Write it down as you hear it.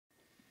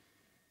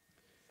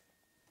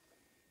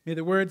May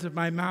the words of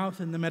my mouth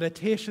and the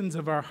meditations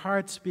of our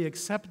hearts be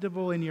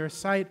acceptable in your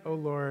sight, O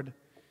Lord,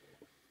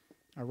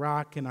 our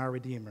rock and our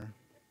Redeemer.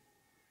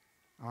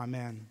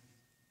 Amen.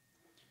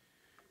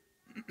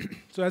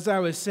 So as I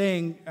was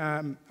saying,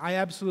 I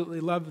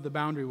absolutely love the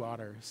Boundary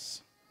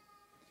Waters.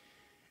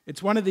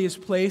 It's one of these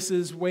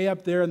places way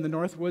up there in the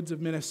north woods of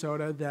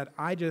Minnesota that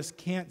I just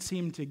can't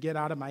seem to get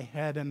out of my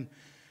head. And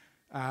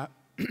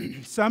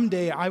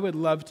someday I would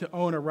love to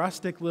own a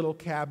rustic little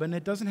cabin.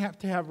 It doesn't have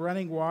to have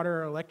running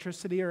water or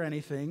electricity or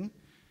anything.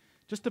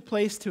 Just a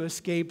place to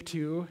escape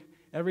to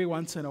every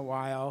once in a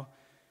while,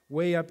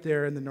 way up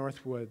there in the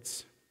north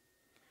woods.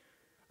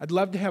 I'd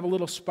love to have a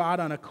little spot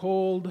on a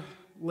cold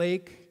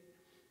lake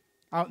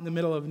out in the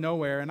middle of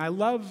nowhere. And I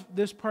love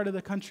this part of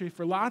the country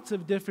for lots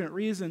of different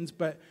reasons,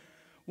 but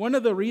one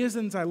of the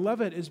reasons I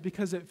love it is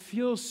because it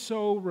feels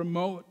so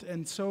remote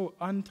and so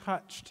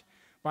untouched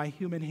by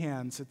human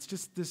hands. It's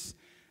just this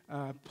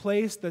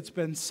place that's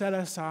been set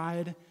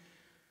aside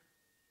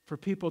for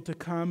people to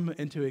come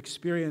and to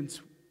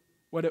experience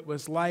what it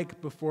was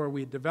like before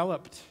we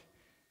developed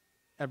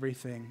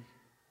everything.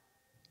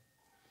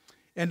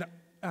 And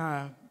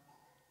I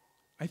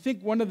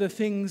think one of the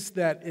things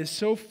that is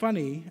so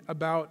funny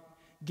about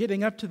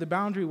getting up to the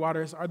Boundary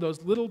Waters are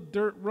those little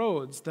dirt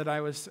roads that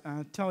I was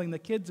telling the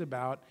kids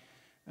about.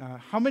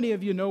 How many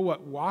of you know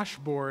what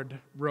washboard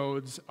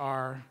roads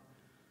are?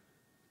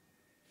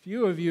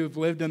 Few of you have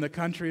lived in the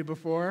country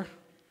before.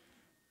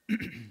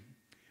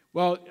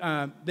 Well,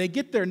 they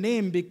get their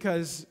name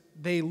because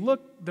the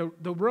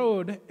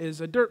road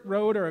is a dirt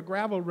road or a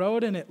gravel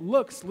road, and it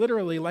looks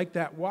literally like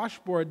that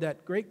washboard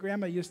that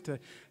great-grandma used to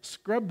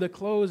scrub the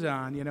clothes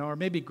on, or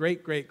maybe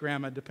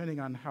great-great-grandma, depending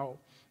on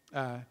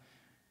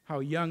how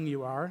young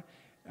you are.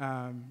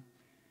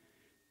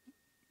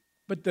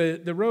 But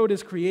the road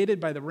is created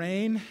by the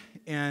rain,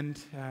 and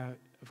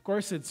of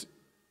course it's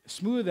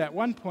smooth at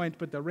one point,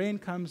 but the rain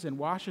comes and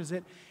washes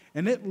it,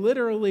 and it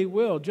literally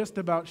will just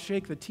about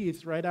shake the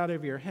teeth right out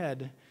of your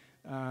head.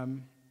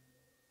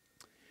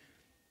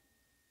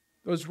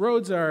 Those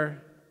roads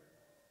are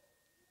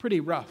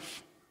pretty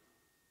rough,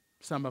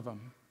 some of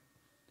them.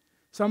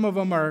 Some of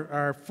them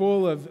are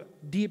full of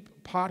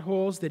deep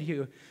potholes that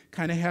you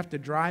kind of have to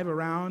drive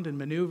around and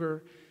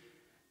maneuver.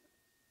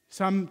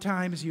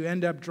 Sometimes you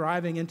end up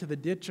driving into the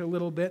ditch a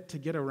little bit to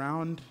get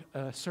around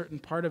a certain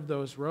part of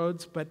those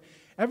roads, but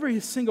every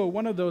single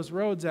one of those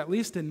roads, at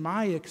least in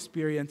my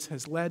experience,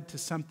 has led to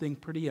something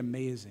pretty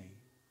amazing.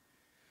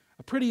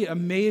 A pretty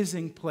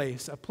amazing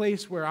place, a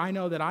place where I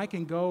know that I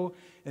can go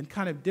and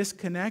kind of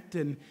disconnect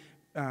and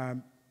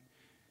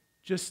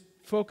just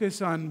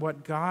focus on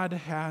what God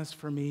has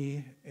for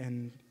me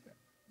in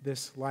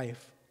this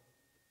life.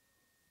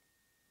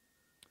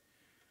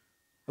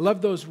 I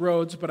love those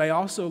roads, but I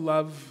also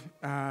love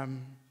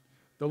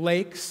the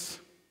lakes.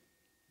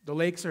 The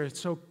lakes are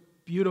so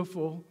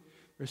beautiful.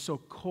 They're so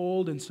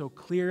cold and so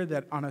clear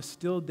that on a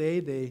still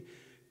day, they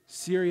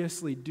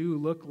seriously do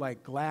look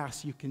like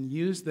glass. You can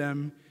use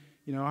them,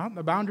 out in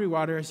the Boundary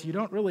Waters, you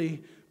don't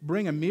really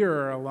bring a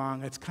mirror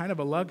along. It's kind of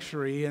a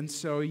luxury, and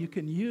so you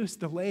can use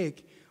the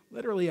lake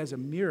literally as a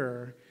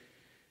mirror.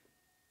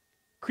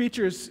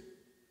 Creatures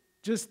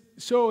just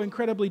so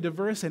incredibly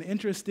diverse and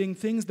interesting,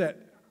 things that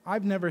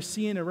I've never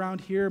seen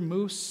around here: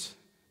 moose,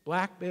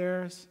 black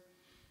bears.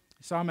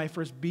 I saw my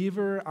first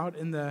beaver out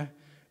in the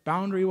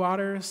Boundary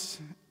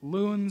Waters,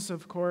 loons,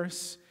 of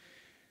course.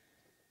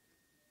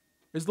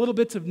 There's little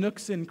bits of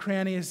nooks and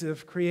crannies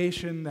of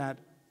creation that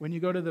when you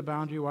go to the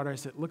Boundary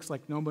Waters, it looks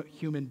like no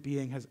human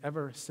being has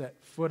ever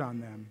set foot on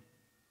them.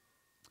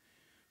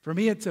 For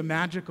me, it's a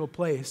magical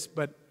place,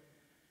 but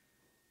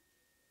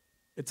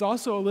it's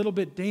also a little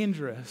bit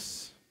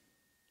dangerous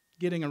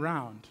getting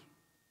around.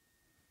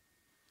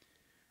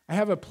 I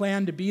have a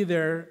plan to be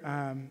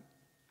there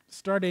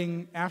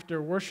starting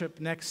after worship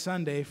next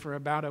Sunday for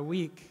about a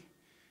week.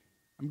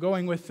 I'm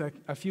going with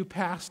a few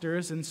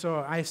pastors, and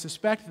so I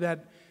suspect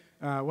that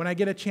when I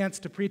get a chance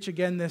to preach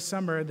again this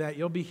summer, that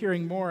you'll be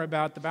hearing more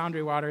about the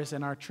Boundary Waters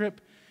and our trip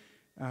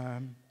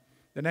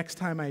the next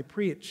time I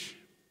preach.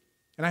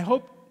 And I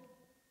hope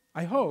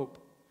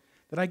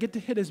that I get to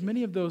hit as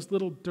many of those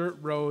little dirt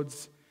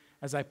roads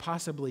as I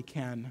possibly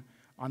can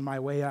on my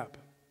way up.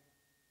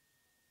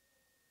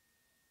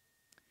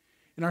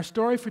 In our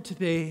story for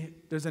today,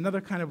 there's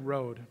another kind of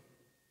road.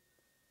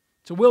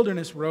 It's a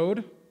wilderness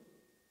road,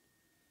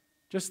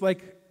 just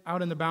like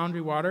out in the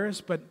Boundary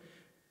Waters, but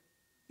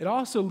it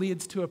also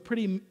leads to a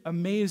pretty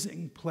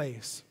amazing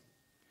place.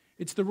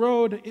 It's the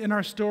road in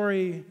our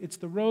story, it's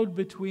the road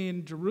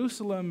between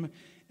Jerusalem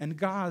and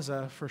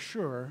Gaza for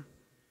sure,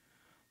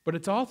 but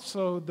it's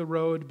also the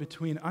road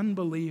between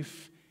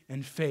unbelief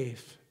and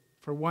faith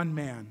for one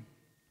man.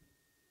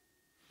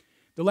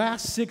 The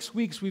last 6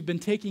 weeks we've been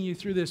taking you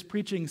through this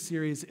preaching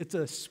series. It's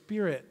a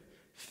spirit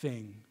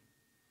thing.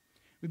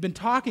 We've been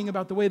talking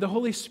about the way the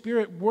Holy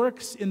Spirit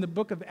works in the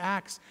book of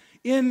Acts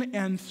in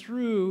and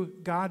through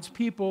God's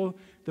people,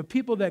 the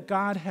people that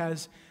God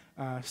has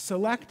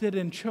selected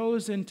and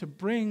chosen to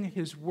bring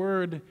His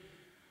word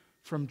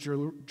from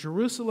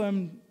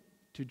Jerusalem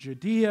to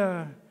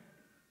Judea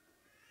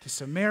to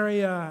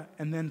Samaria,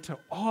 and then to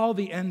all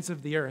the ends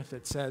of the earth,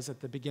 it says at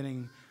the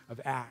beginning of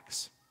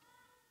Acts.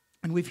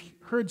 And we've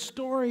heard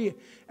story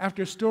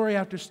after story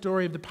after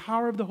story of the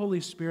power of the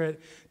Holy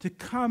Spirit to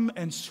come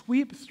and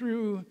sweep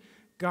through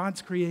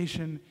God's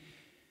creation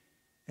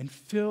and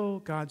fill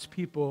God's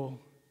people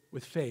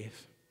with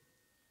faith.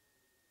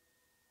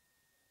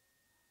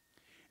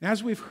 And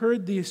as we've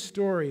heard these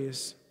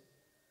stories,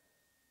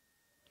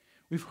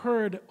 we've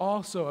heard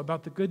also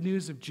about the good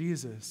news of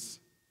Jesus,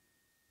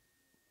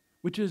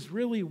 which is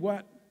really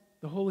what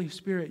the Holy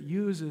Spirit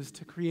uses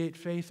to create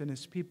faith in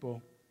His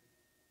people.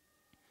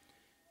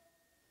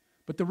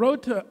 But the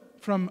road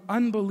from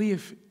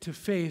unbelief to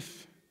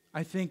faith,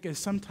 I think, is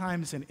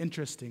sometimes an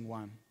interesting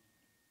one.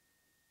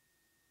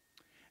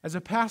 As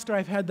a pastor,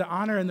 I've had the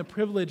honor and the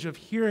privilege of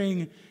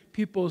hearing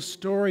people's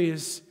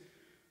stories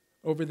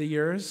over the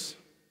years,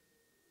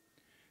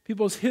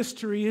 people's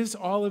histories,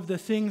 all of the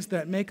things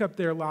that make up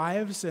their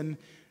lives. And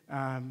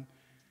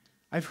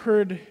I've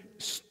heard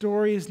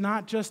stories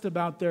not just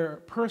about their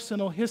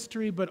personal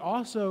history, but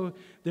also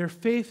their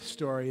faith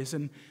stories.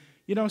 And,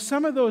 you know,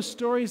 some of those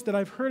stories that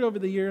I've heard over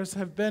the years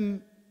have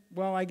been,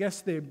 well, I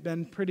guess they've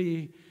been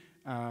pretty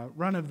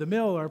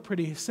run-of-the-mill or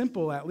pretty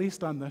simple, at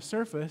least on the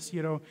surface.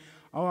 You know,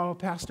 oh,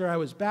 Pastor, I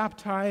was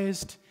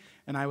baptized,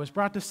 and I was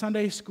brought to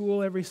Sunday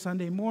school every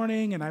Sunday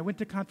morning, and I went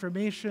to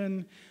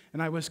confirmation,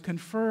 and I was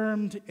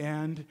confirmed,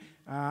 and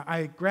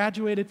I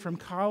graduated from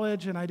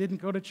college, and I didn't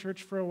go to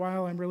church for a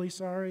while. I'm really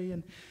sorry,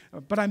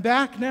 but I'm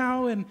back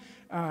now, and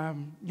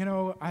you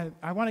know,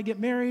 I want to get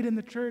married in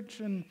the church,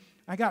 and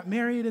I got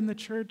married in the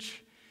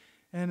church,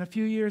 and a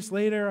few years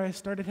later, I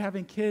started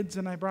having kids,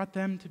 and I brought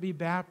them to be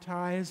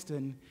baptized,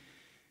 and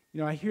you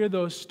know, I hear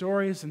those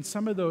stories, and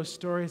some of those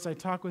stories, I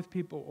talk with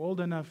people old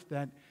enough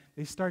that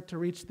they start to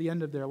reach the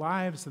end of their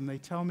lives, and they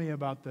tell me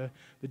about the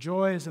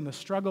joys and the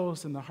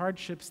struggles and the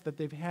hardships that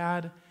they've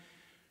had.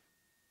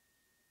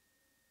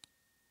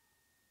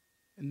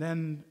 And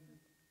then,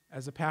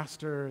 as a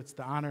pastor, it's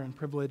the honor and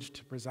privilege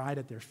to preside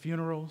at their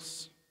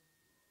funerals.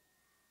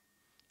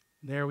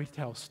 There we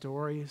tell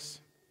stories,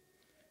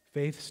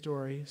 faith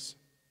stories.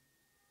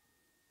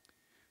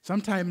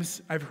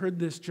 Sometimes I've heard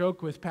this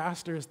joke with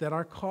pastors that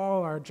our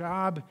call, our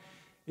job,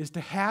 is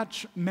to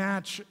hatch,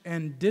 match,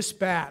 and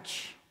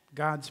dispatch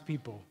God's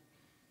people.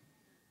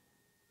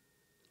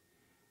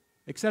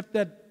 Except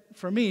that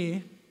for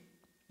me,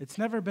 it's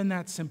never been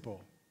that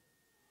simple.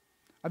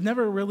 I've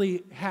never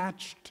really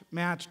hatched,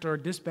 matched, or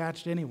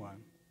dispatched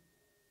anyone.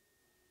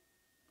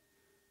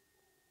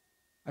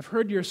 I've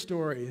heard your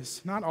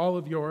stories, not all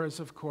of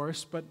yours, of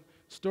course, but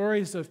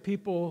stories of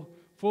people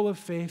full of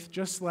faith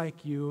just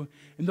like you,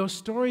 and those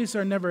stories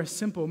are never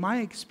simple.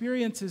 My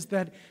experience is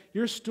that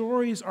your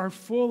stories are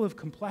full of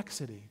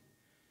complexity.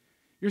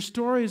 Your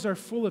stories are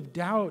full of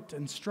doubt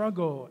and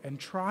struggle and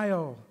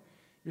trial.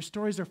 Your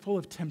stories are full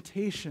of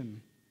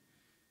temptation,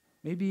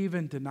 maybe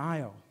even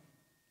denial.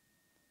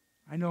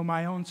 I know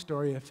my own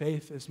story of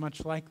faith is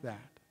much like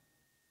that.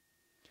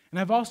 And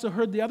I've also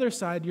heard the other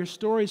side, your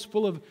stories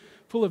full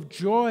of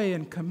joy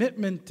and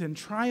commitment and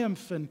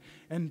triumph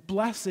and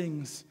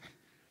blessings.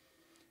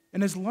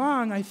 And as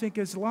long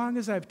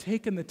as I've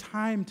taken the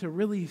time to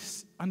really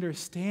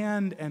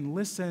understand and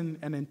listen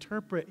and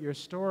interpret your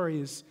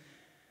stories,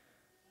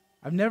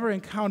 I've never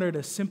encountered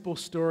a simple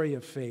story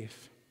of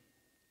faith.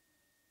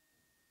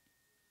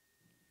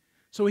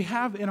 So we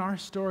have in our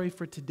story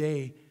for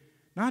today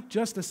not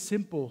just a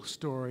simple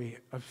story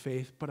of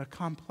faith, but a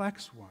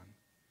complex one.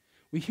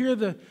 We hear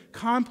the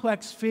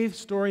complex faith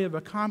story of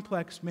a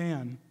complex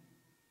man.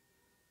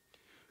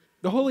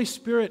 The Holy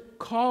Spirit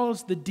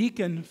calls the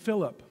deacon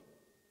Philip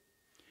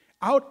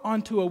out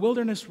onto a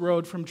wilderness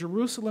road from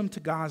Jerusalem to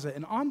Gaza.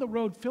 And on the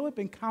road, Philip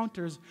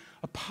encounters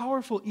a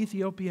powerful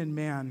Ethiopian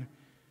man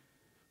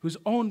whose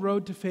own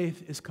road to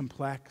faith is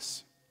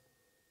complex.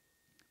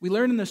 We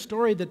learn in the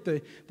story that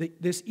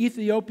this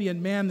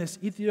Ethiopian man, this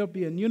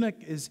Ethiopian eunuch,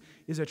 is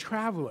a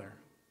traveler.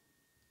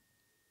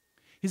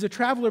 He's a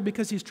traveler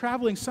because he's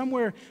traveling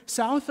somewhere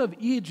south of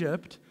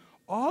Egypt,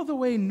 all the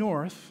way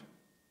north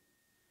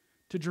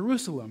to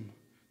Jerusalem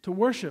to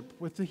worship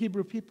with the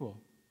Hebrew people,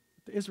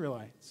 the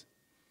Israelites,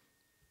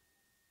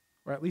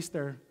 or at least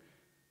their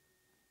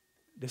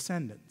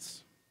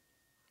descendants.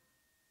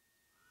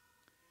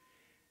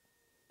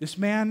 This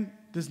man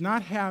does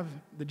not have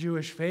the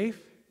Jewish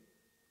faith,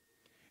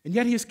 and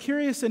yet he is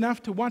curious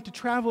enough to want to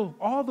travel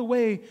all the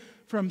way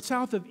from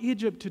south of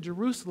Egypt to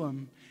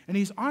Jerusalem, and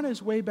he's on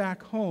his way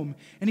back home,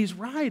 and he's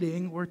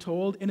riding, we're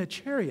told, in a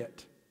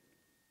chariot.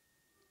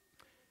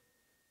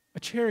 A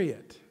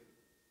chariot.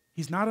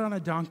 He's not on a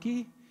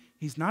donkey.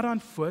 He's not on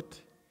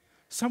foot.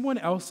 Someone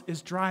else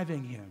is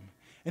driving him,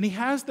 and he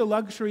has the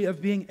luxury of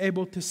being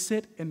able to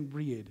sit and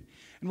read.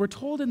 And we're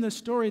told in this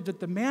story that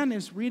the man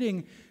is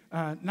reading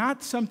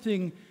not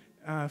something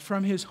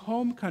from his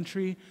home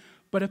country,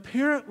 but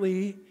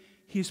apparently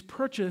he's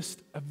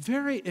purchased a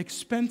very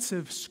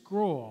expensive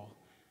scroll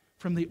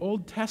from the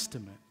Old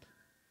Testament,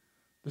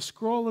 the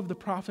scroll of the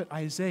prophet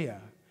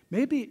Isaiah.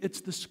 Maybe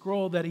it's the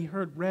scroll that he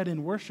heard read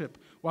in worship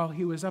while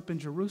he was up in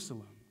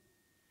Jerusalem.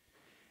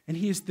 And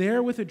he's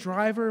there with a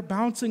driver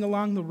bouncing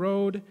along the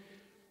road,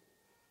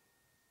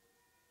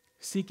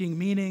 seeking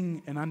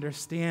meaning and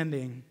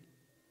understanding.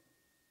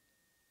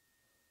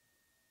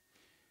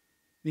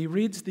 And he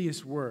reads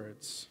these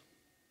words,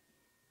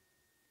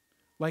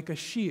 like a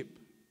sheep,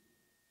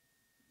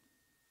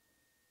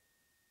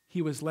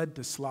 he was led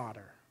to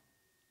slaughter.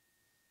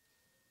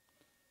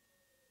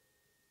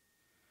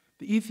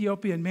 The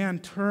Ethiopian man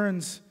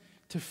turns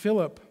to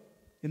Philip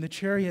in the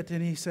chariot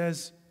and he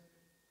says,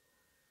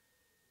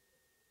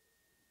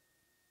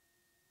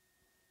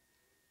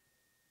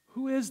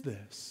 "Who is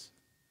this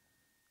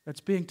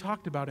that's being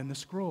talked about in the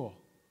scroll?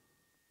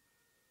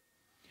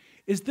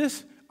 Is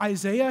this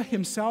Isaiah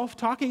himself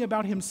talking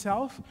about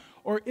himself,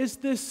 or is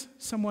this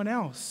someone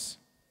else?"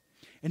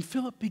 And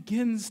Philip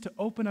begins to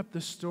open up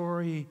the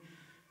story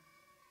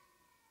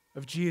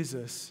of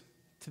Jesus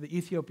to the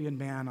Ethiopian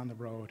man on the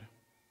road.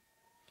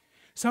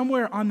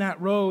 Somewhere on that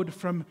road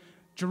from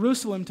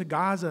Jerusalem to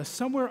Gaza,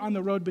 somewhere on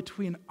the road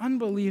between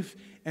unbelief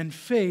and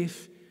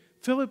faith,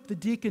 Philip the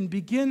deacon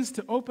begins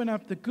to open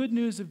up the good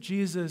news of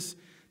Jesus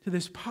to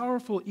this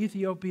powerful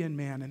Ethiopian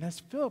man. And as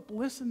Philip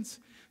listens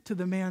to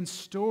the man's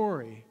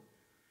story,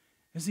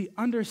 as he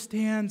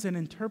understands and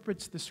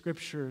interprets the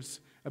scriptures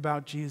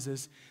about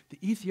Jesus, the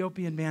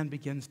Ethiopian man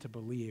begins to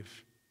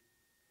believe.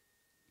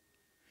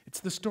 It's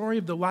the story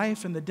of the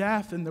life and the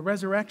death and the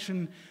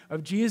resurrection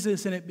of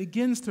Jesus, and it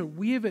begins to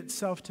weave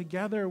itself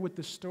together with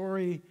the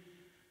story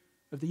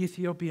of the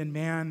Ethiopian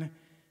man.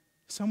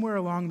 Somewhere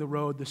along the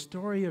road, the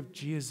story of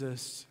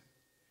Jesus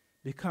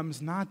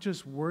becomes not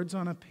just words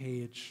on a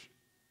page,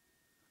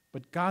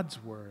 but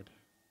God's word,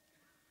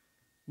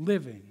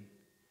 living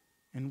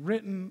and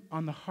written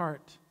on the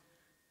heart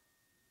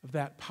of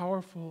that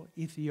powerful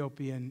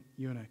Ethiopian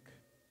eunuch.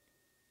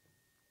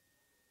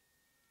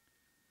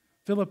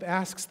 Philip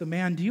asks the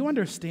man, "Do you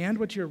understand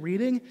what you're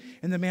reading?"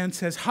 And the man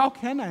says, "How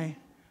can I,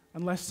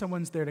 unless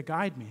someone's there to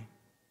guide me?"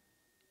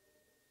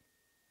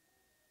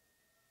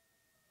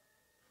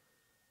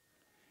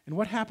 And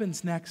what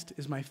happens next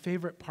is my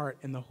favorite part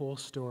in the whole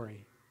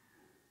story.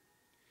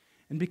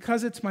 And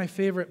because it's my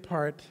favorite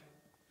part,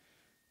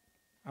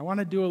 I want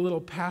to do a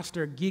little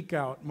pastor geek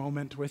out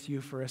moment with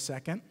you for a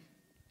second.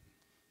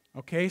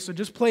 Okay, so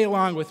just play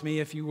along with me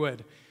if you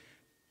would.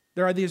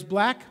 There are these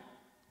black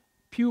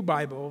pew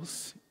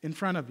Bibles in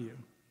front of you.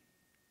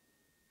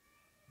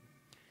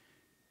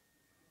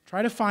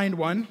 Try to find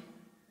one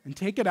and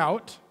take it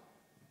out.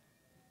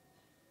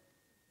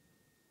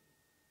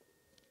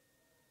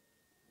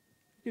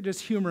 You could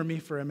just humor me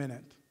for a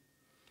minute.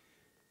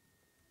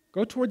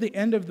 Go toward the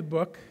end of the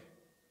book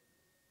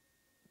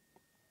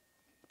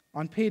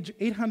on page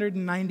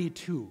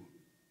 892.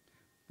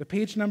 The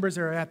page numbers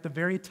are at the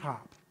very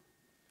top.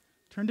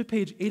 Turn to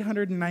page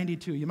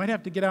 892. You might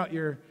have to get out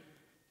your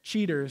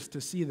cheaters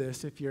to see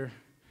this if you're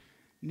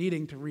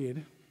needing to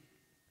read.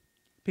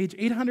 Page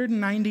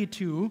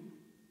 892.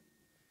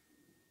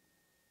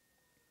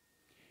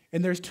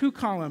 And there's two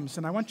columns,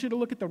 and I want you to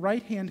look at the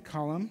right-hand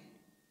column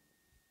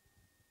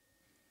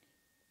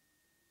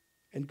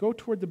and go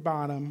toward the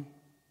bottom,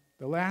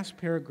 the last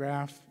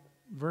paragraph,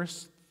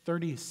 verse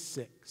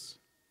 36.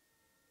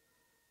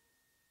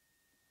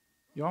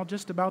 You all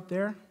just about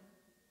there?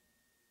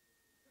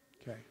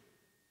 Okay.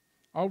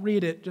 I'll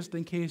read it just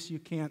in case you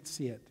can't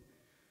see it.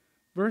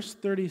 Verse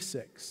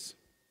 36.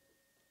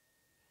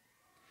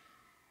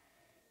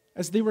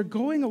 As they were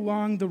going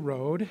along the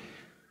road,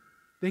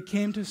 they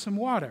came to some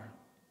water.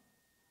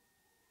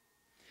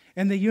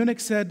 And the eunuch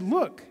said,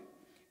 "Look,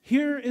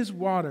 here is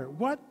water.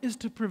 What is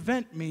to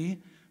prevent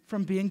me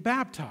from being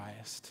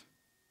baptized?"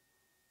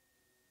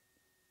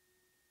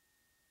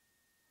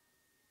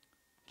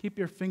 Keep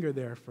your finger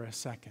there for a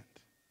second.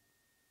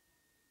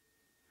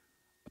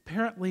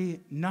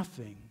 Apparently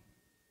nothing.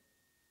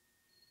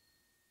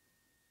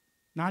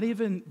 Not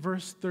even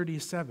verse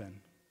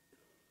 37.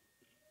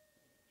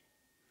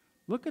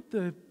 Look at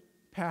the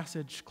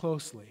passage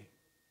closely.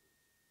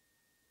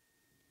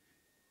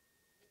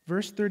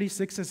 Verse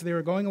 36 says, they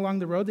were going along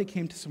the road, they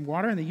came to some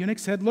water, and the eunuch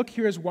said, "Look,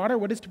 here is water.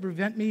 What is to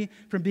prevent me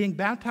from being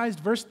baptized?"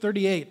 Verse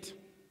 38.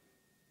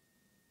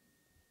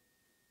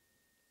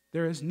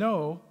 There is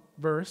no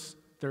verse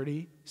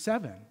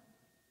 37.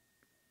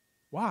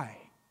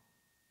 Why?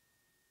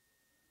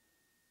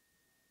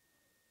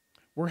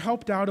 We're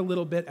helped out a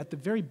little bit. At the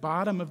very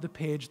bottom of the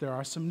page, there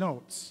are some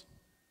notes.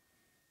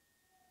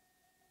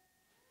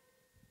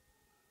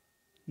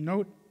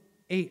 Note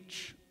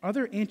H.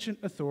 Other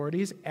ancient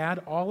authorities add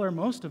all or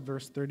most of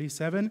verse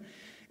 37.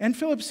 And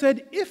Philip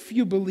said, "If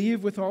you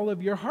believe with all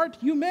of your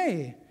heart, you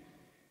may."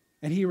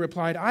 And he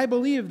replied, "I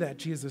believe that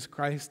Jesus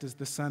Christ is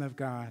the Son of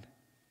God."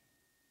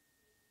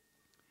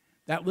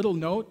 That little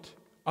note,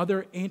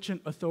 other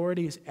ancient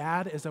authorities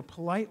add, is a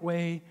polite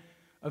way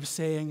of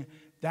saying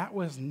that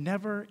was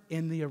never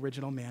in the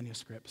original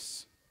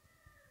manuscripts.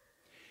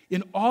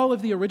 In all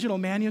of the original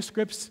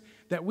manuscripts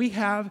that we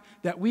have,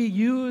 that we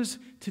use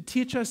to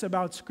teach us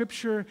about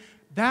Scripture,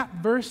 that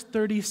verse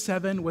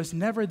 37 was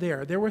never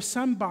there. There were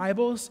some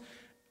Bibles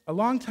a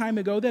long time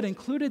ago that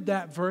included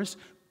that verse,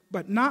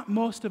 but not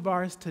most of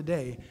ours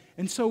today.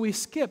 And so we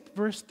skip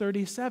verse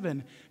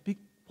 37.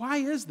 Why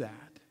is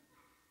that?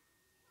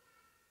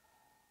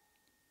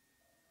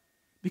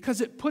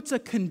 Because it puts a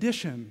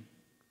condition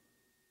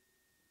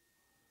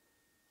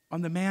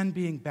on the man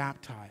being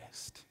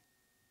baptized.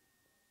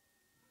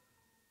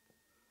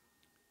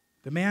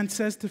 The man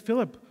says to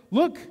Philip,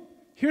 "Look,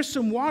 here's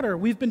some water.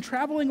 We've been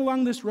traveling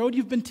along this road.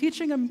 You've been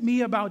teaching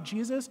me about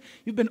Jesus.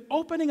 You've been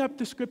opening up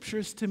the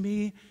scriptures to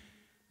me.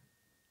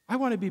 I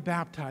want to be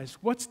baptized.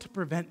 What's to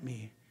prevent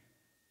me?"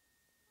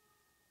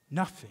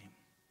 Nothing.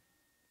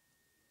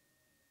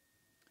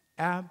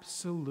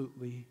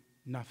 Absolutely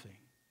nothing.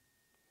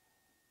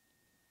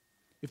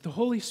 If the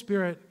Holy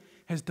Spirit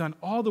has done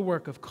all the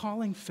work of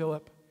calling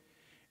Philip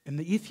and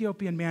the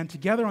Ethiopian man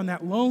together on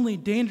that lonely,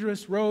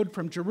 dangerous road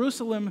from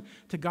Jerusalem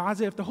to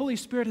Gaza, if the Holy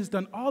Spirit has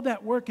done all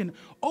that work in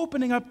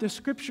opening up the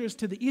scriptures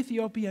to the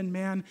Ethiopian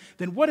man,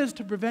 then what is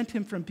to prevent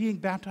him from being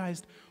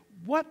baptized?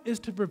 What is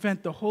to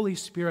prevent the Holy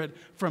Spirit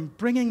from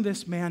bringing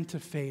this man to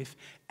faith?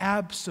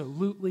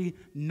 Absolutely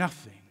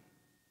nothing.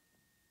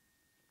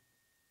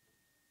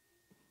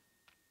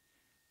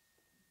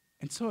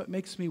 And so it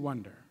makes me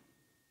wonder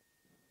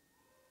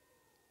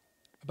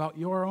about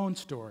your own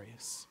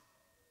stories,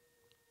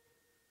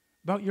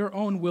 about your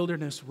own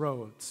wilderness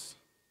roads,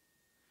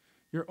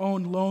 your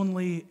own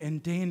lonely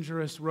and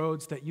dangerous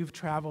roads that you've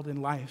traveled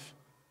in life.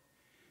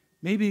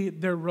 Maybe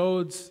they're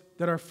roads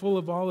that are full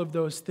of all of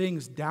those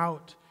things: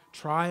 doubt,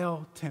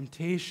 trial,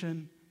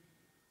 temptation,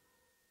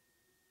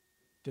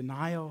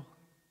 denial.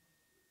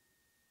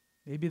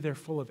 Maybe they're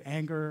full of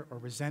anger or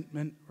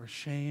resentment or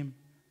shame.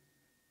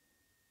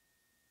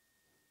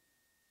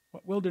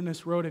 What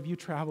wilderness road have you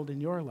traveled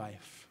in your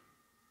life?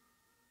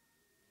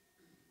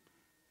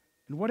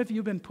 And what have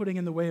you been putting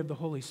in the way of the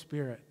Holy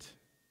Spirit?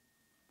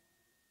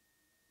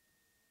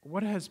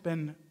 What has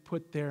been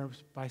put there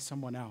by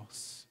someone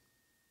else?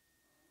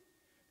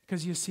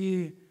 Because you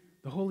see,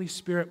 the Holy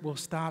Spirit will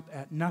stop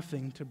at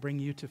nothing to bring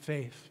you to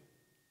faith.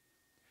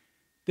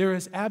 There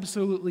is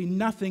absolutely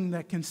nothing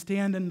that can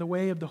stand in the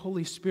way of the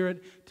Holy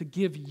Spirit to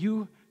give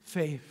you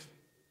faith.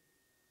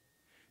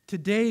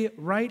 Today,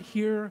 right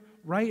here,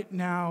 right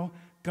now,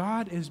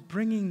 God is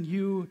bringing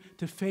you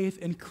to faith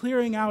and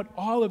clearing out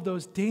all of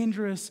those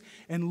dangerous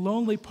and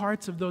lonely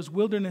parts of those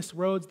wilderness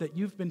roads that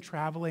you've been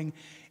traveling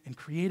and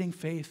creating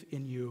faith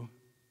in you.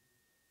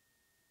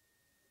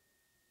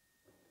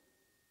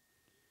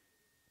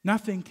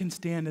 Nothing can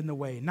stand in the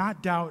way.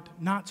 Not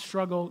doubt, not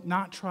struggle,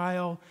 not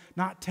trial,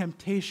 not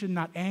temptation,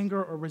 not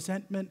anger or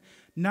resentment.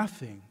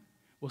 Nothing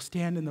will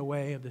stand in the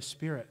way of the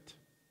Spirit.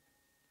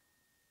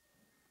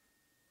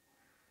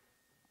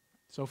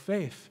 So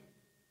faith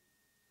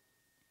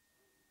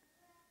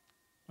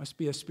must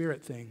be a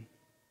spirit thing.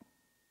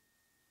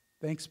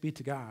 Thanks be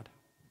to God.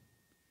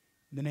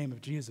 In the name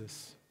of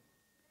Jesus,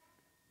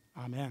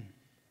 amen.